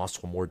run game,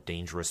 also a more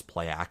dangerous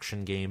play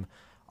action game.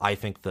 I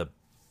think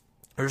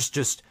there's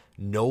just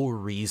no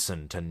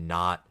reason to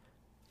not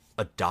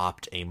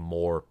adopt a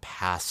more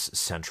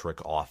pass-centric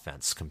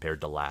offense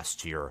compared to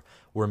last year,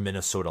 where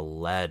Minnesota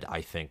led,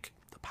 I think,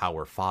 the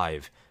Power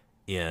 5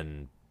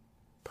 in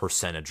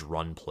percentage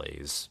run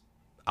plays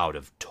out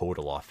of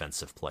total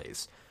offensive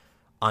plays.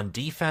 On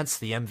defense,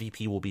 the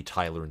MVP will be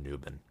Tyler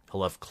Nubin.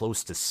 He'll have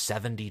close to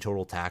 70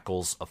 total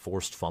tackles, a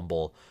forced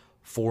fumble,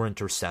 4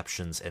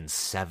 interceptions, and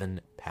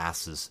 7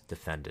 passes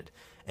defended.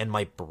 And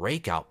my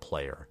breakout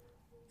player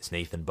is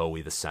Nathan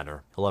Bowie, the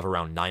center. He'll have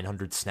around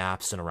 900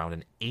 snaps and around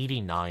an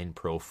 89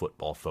 Pro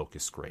Football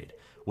Focus grade,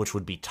 which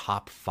would be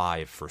top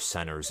 5 for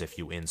centers if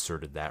you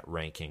inserted that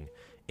ranking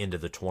into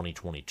the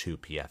 2022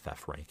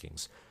 PFF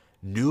rankings.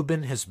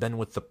 Nubin has been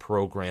with the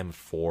program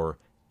for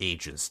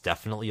ages.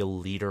 Definitely a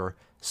leader,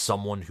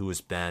 someone who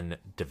has been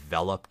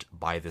developed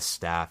by the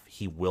staff.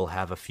 He will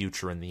have a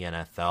future in the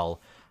NFL.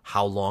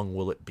 How long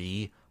will it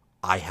be?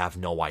 I have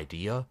no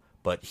idea,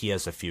 but he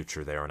has a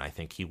future there, and I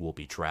think he will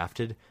be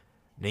drafted.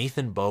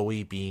 Nathan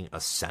Bowie being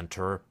a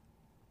center,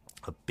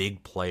 a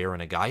big player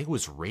and a guy who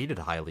was rated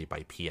highly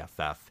by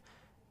PFF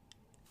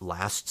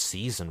last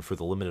season for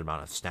the limited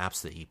amount of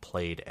snaps that he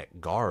played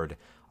at guard,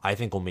 I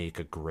think will make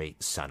a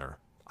great center.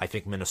 I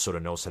think Minnesota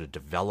knows how to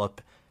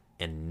develop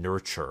and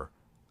nurture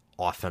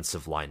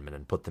offensive linemen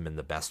and put them in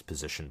the best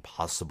position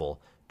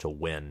possible to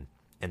win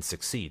and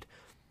succeed.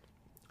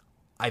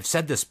 I've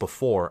said this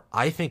before,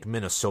 I think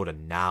Minnesota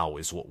now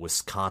is what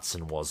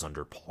Wisconsin was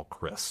under Paul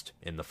Chryst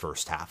in the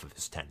first half of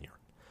his tenure.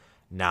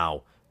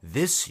 Now,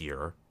 this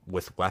year,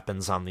 with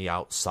weapons on the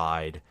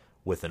outside,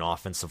 with an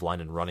offensive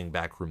line and running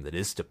back room that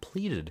is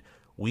depleted,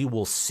 we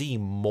will see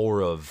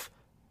more of,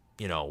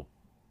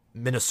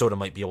 Minnesota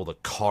might be able to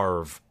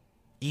carve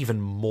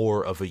even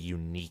more of a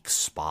unique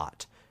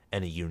spot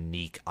and a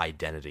unique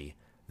identity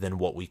than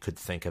what we could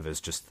think of as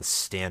just the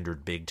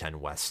standard Big Ten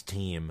West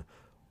team,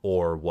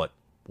 or what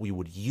we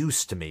would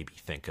used to maybe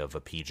think of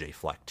a PJ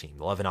Fleck team.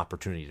 They'll have an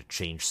opportunity to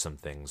change some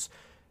things,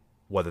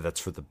 whether that's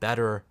for the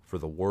better, for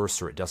the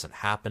worse, or it doesn't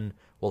happen.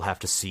 We'll have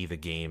to see the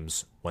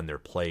games when they're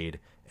played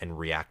and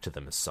react to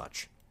them as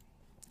such.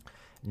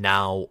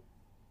 Now,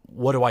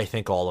 what do I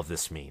think all of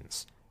this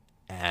means?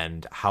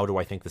 And how do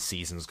I think the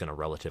season's going to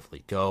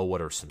relatively go?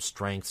 What are some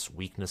strengths,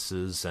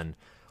 weaknesses, and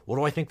what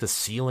do I think the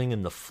ceiling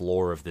and the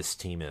floor of this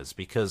team is?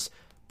 Because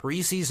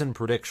preseason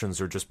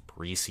predictions are just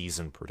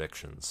preseason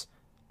predictions.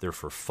 They're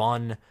for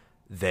fun.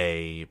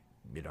 They,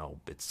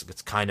 it's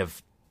kind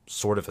of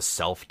sort of a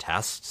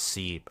self-test,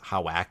 see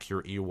how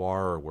accurate you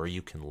are or where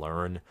you can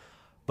learn.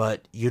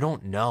 But you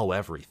don't know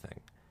everything.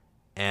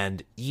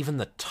 And even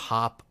the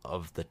top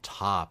of the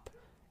top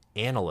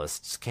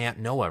analysts can't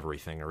know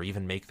everything or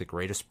even make the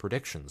greatest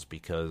predictions,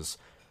 because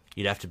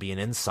you'd have to be an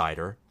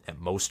insider at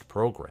most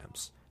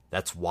programs.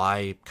 That's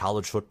why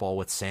College Football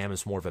with Sam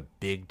is more of a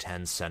Big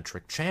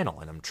Ten-centric channel,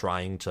 and I'm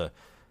trying to,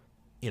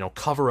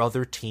 cover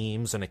other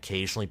teams and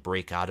occasionally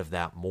break out of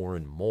that more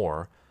and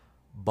more.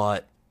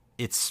 But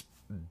it's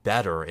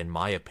better, in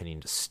my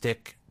opinion, to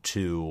stick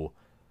to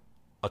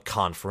a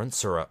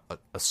conference or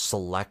a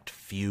select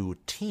few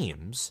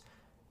teams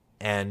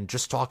and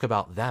just talk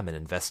about them and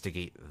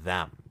investigate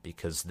them,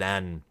 because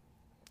then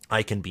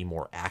I can be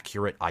more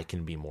accurate, I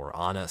can be more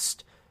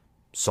honest,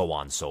 so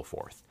on and so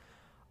forth.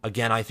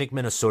 Again, I think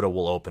Minnesota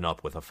will open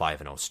up with a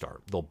 5-0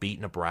 start. They'll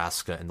beat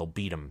Nebraska, and they'll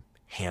beat them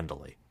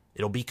handily.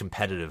 It'll be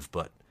competitive,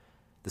 but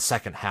the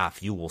second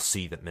half, you will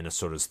see that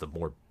Minnesota's the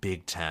more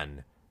Big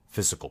Ten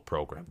physical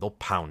program. They'll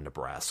pound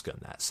Nebraska in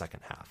that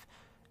second half,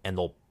 and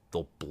they'll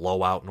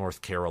blow out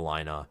North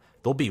Carolina.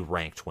 They'll be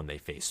ranked when they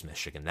face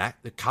Michigan.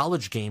 The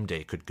College game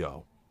day could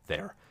go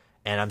there.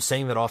 And I'm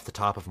saying that off the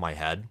top of my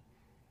head.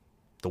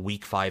 The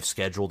Week 5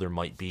 schedule, there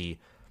might be,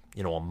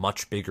 a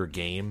much bigger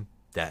game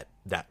that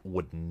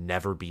would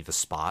never be the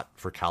spot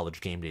for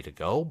College game day to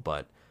go.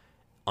 But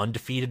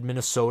undefeated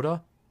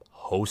Minnesota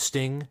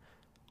hosting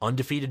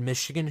undefeated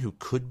Michigan, who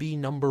could be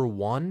number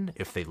 1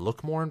 if they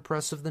look more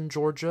impressive than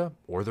Georgia,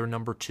 or they're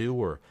number 2,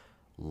 or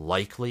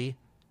likely,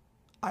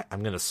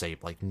 I'm going to say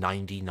like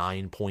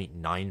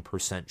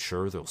 99.9%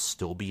 sure they'll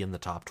still be in the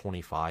top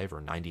 25,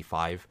 or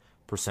 95%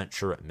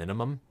 sure at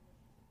minimum.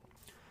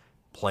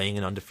 Playing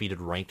an undefeated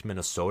ranked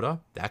Minnesota,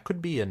 that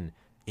could be an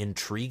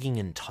intriguing,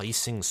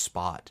 enticing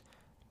spot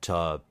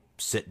to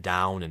sit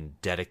down and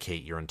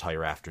dedicate your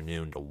entire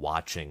afternoon to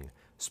watching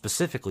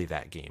specifically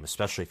that game,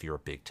 especially if you're a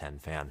Big Ten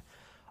fan.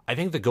 I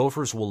think the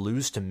Gophers will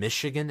lose to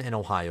Michigan and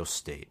Ohio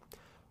State,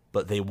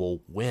 but they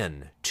will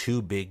win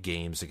 2 big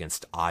games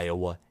against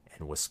Iowa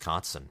and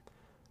Wisconsin,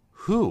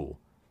 who,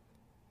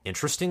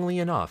 interestingly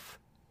enough,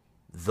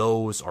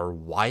 those are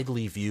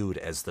widely viewed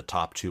as the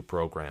top 2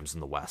 programs in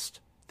the West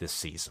this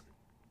season.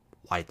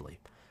 Widely.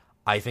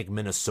 I think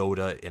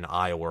Minnesota and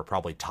Iowa are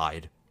probably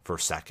tied for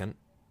second.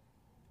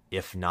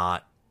 If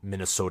not,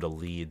 Minnesota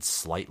leads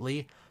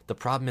slightly. The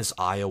problem is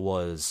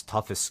Iowa's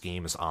toughest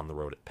game is on the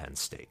road at Penn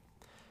State.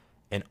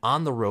 And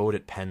on the road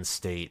at Penn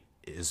State,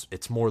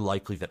 it's more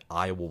likely that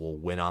Iowa will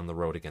win on the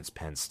road against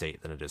Penn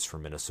State than it is for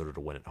Minnesota to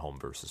win at home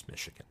versus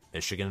Michigan.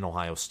 Michigan and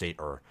Ohio State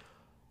are,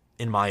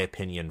 in my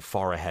opinion,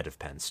 far ahead of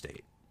Penn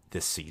State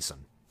this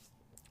season.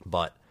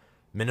 But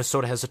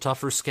Minnesota has a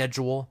tougher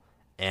schedule,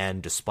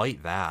 and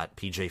despite that,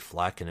 PJ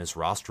Fleck and his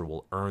roster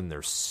will earn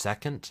their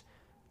second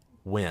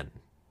win,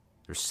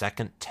 their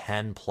second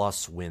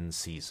 10-plus win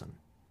season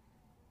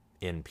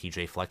in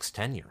PJ Fleck's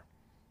tenure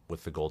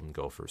with the Golden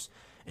Gophers.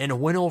 And a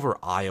win over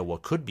Iowa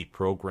could be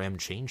program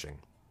changing.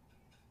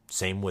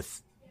 Same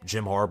with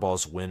Jim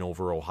Harbaugh's win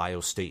over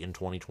Ohio State in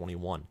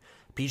 2021.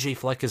 PJ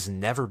Fleck has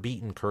never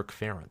beaten Kirk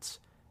Ferentz,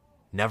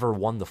 never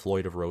won the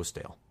Floyd of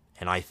Rosedale.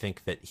 And I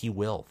think that he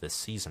will this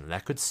season. And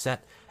that could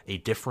set a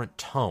different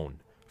tone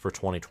for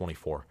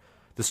 2024.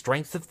 The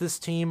strength of this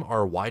team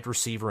are wide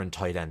receiver and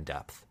tight end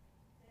depth.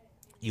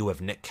 You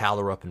have Nick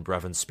Callerup and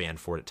Brevin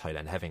Spanford at tight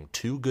end. Having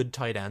 2 good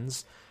tight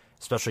ends,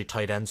 especially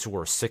tight ends who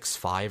are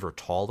 6'5" or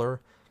taller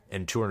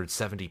and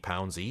 270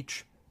 pounds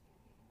each,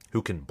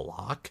 who can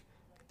block,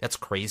 that's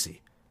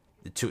crazy.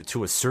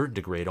 To a certain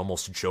degree, I'd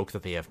almost joke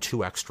that they have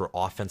 2 extra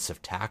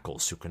offensive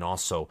tackles who can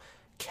also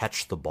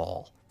catch the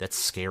ball. That's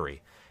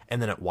scary.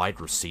 And then at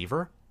wide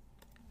receiver,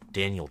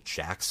 Daniel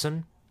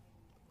Jackson,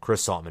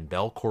 Chris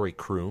Autman-Bell, Corey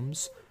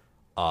Crooms,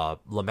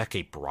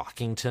 Lemeke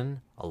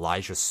Brockington,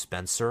 Elijah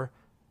Spencer,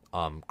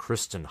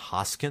 Kristen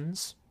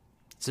Hoskins.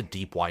 It's a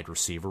deep wide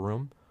receiver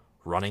room.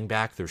 Running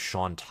back, there's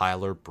Sean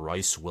Tyler,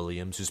 Bryce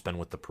Williams, who's been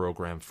with the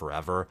program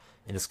forever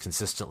and has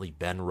consistently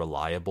been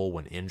reliable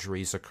when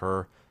injuries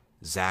occur.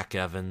 Zach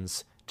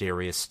Evans,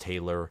 Darius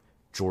Taylor,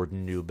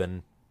 Jordan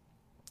Newman.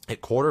 At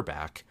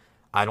quarterback,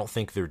 I don't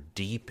think they're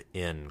deep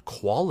in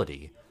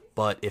quality,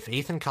 but if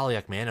Ethan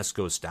Kaliakmanis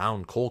goes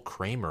down, Cole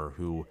Kramer,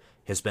 who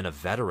has been a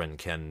veteran,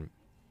 can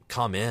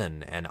come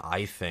in and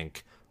I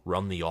think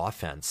run the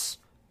offense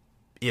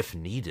if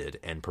needed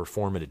and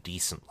perform at a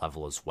decent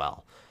level as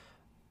well.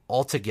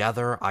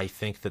 Altogether, I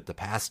think that the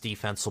pass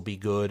defense will be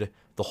good.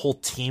 The whole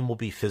team will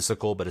be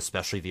physical, but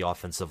especially the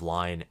offensive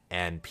line,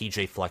 and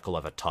PJ Fleck will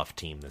have a tough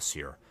team this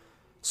year.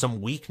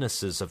 Some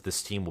weaknesses of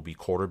this team will be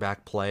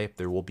quarterback play.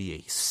 There will be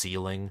a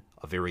ceiling,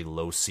 a very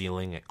low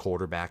ceiling at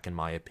quarterback, in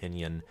my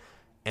opinion.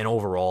 And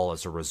overall,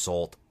 as a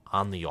result,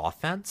 on the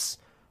offense,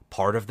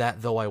 part of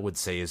that, though, I would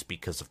say is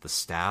because of the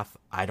staff.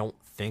 I don't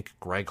think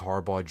Greg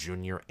Harbaugh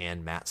Jr.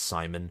 and Matt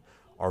Simon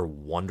are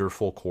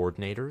wonderful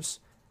coordinators.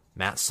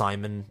 Matt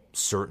Simon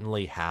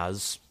certainly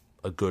has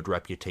a good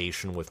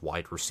reputation with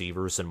wide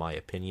receivers, in my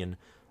opinion,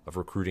 of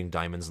recruiting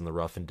diamonds in the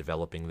rough and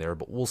developing there,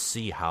 but we'll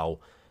see how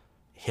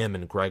him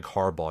and Greg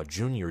Harbaugh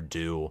Jr.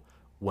 do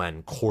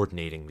when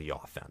coordinating the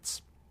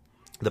offense.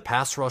 The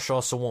pass rush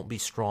also won't be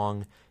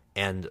strong,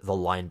 and the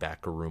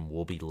linebacker room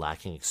will be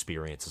lacking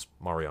experience as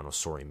Mariano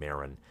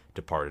Sori-Marin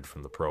departed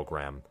from the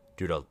program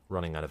due to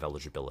running out of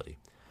eligibility.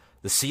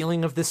 The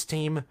ceiling of this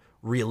team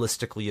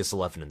realistically is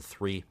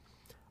 11-3.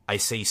 I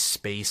say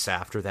space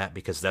after that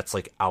because that's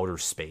like outer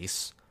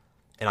space,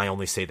 and I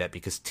only say that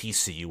because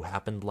TCU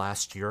happened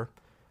last year.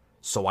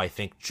 So I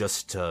think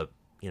just to,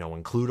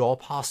 include all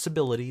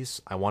possibilities,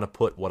 I want to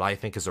put what I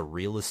think is a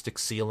realistic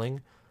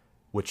ceiling,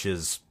 which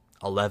is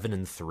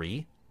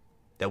 11-3.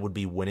 That would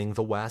be winning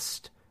the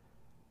West,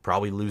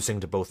 probably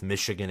losing to both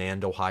Michigan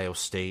and Ohio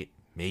State,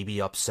 maybe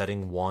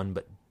upsetting one,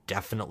 but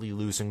definitely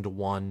losing to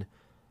one,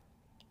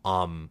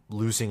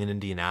 losing in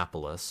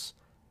Indianapolis,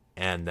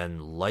 and then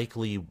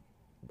likely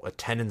a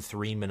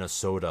 10-3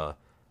 Minnesota,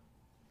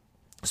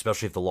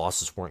 especially if the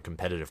losses weren't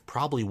competitive,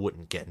 probably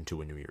wouldn't get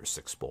into a New Year's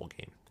Six bowl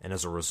game. And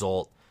as a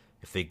result,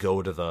 if they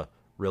go to the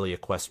really a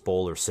Quest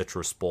Bowl or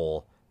Citrus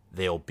Bowl,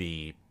 they'll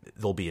be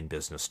in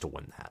business to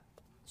win that.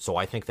 So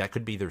I think that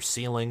could be their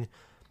ceiling.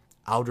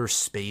 Outer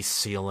space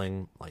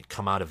ceiling, like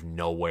come out of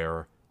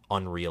nowhere,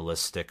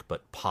 unrealistic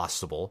but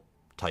possible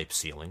type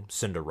ceiling,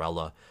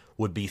 Cinderella,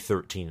 would be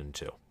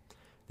 13-2.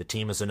 The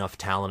team has enough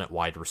talent at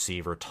wide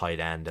receiver, tight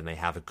end, and they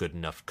have a good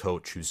enough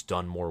coach who's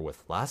done more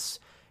with less,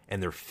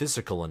 and they're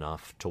physical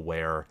enough to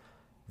where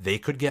they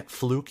could get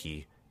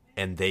fluky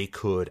and they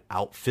could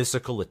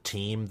out-physical a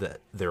team that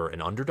they're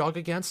an underdog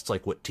against,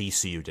 like what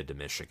TCU did to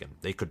Michigan.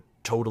 They could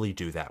totally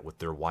do that with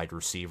their wide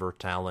receiver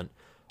talent,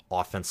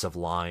 offensive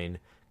line,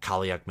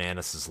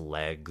 Kaliakmanis'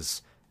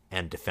 legs,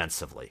 and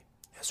defensively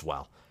as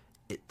well.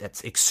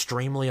 That's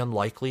extremely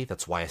unlikely.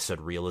 That's why I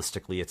said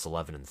realistically it's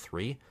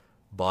 11-3.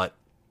 But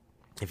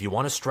if you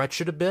want to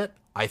stretch it a bit,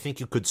 I think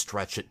you could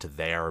stretch it to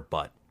there,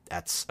 but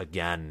that's,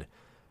 again,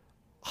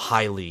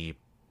 highly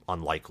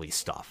unlikely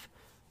stuff.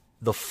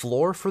 The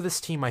floor for this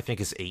team, I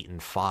think, is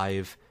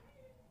 8-5.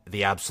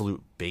 The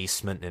absolute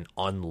basement and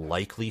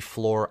unlikely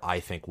floor, I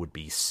think, would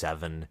be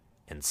 7-6.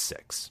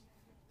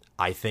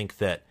 I think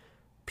that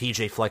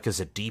PJ Fleck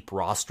is a deep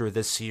roster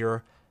this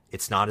year.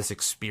 It's not as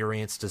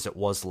experienced as it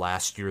was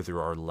last year.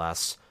 There are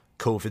less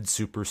COVID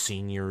super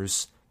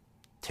seniors.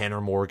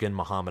 Tanner Morgan,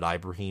 Muhammad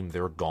Ibrahim,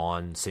 they're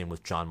gone. Same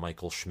with John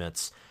Michael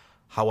Schmitz.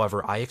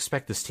 However, I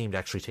expect this team to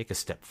actually take a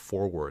step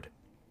forward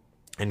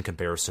in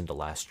comparison to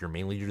last year,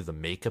 mainly due to the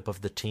makeup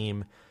of the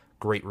team,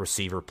 great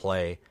receiver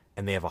play,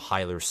 and they have a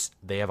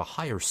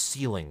higher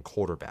ceiling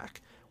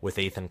quarterback with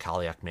Ethan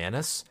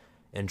Kaliakmanis.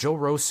 And Joe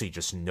Rossi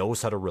just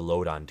knows how to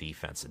reload on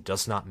defense. It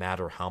does not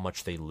matter how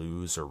much they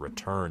lose or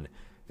return.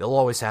 They'll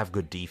always have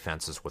good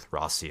defenses with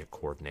Rossi at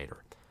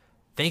coordinator.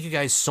 Thank you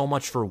guys so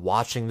much for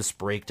watching this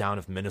breakdown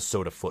of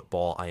Minnesota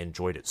football. I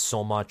enjoyed it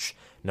so much.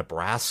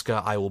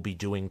 Nebraska I will be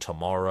doing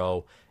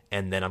tomorrow,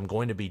 and then I'm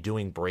going to be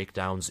doing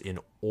breakdowns in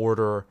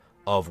order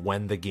of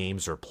when the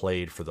games are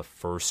played for the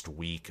first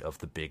week of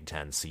the Big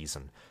Ten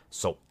season.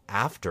 So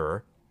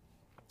after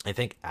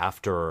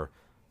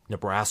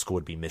Nebraska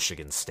would be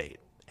Michigan State,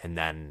 and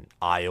then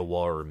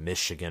Iowa or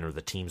Michigan or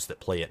the teams that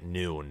play at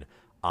noon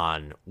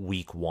on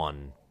week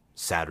 1,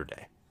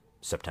 Saturday,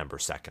 September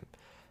 2nd.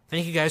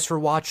 Thank you guys for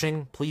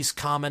watching. Please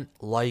comment,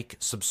 like,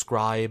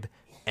 subscribe,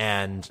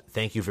 and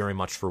thank you very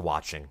much for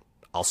watching.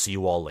 I'll see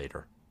you all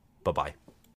later. Bye-bye.